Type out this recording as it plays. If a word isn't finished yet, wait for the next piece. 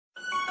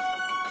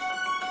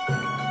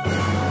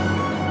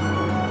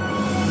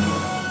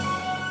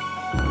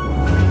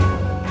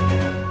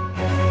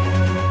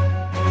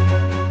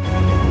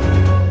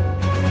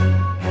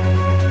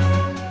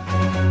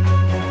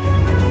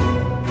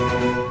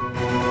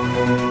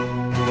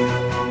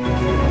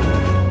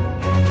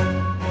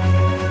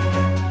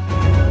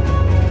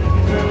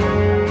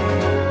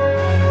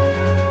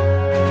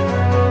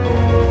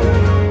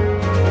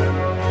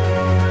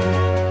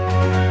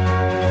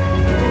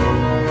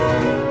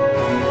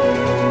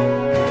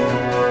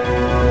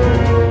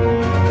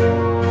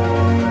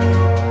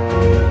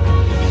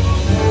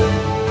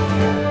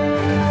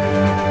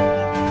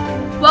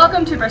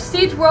Welcome to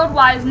Prestige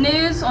Worldwide's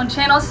News on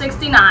Channel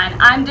 69.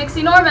 I'm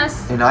Dixie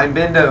Normus. And I'm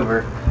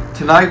Bendover.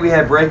 Tonight we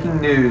have breaking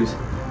news.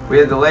 We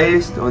have the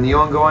latest on the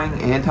ongoing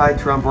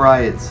anti-Trump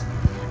riots.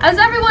 As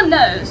everyone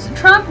knows,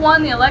 Trump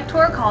won the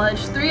Electoral College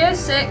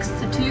 306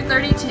 to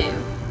 232.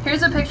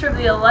 Here's a picture of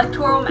the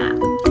electoral map.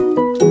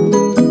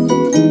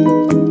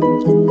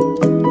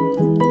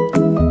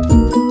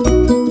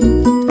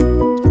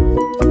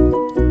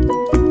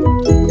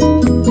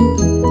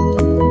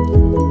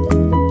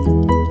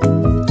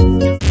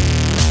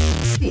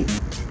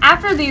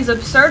 After these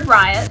absurd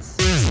riots,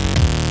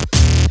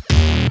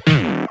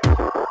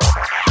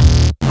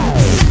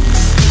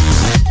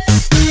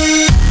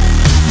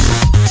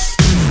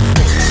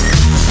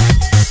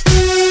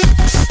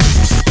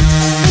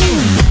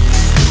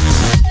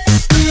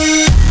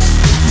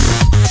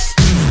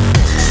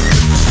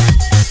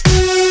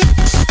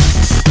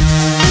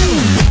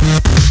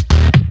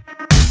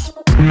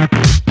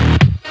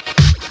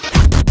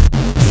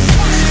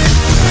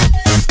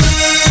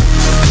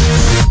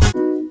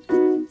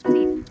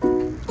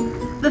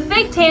 the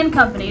fake tan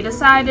company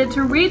decided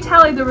to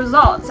retally the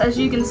results. As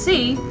you can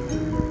see,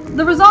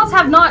 the results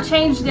have not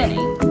changed any.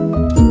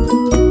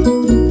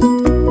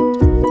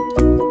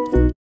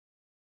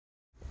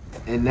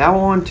 And now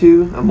on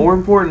to a more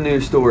important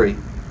news story.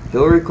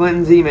 Hillary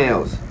Clinton's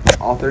emails.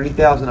 All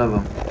 30,000 of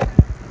them.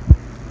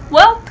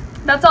 Well,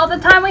 that's all the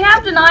time we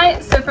have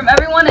tonight. So from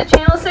everyone at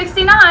Channel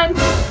 69,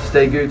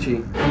 Stay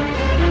Gucci.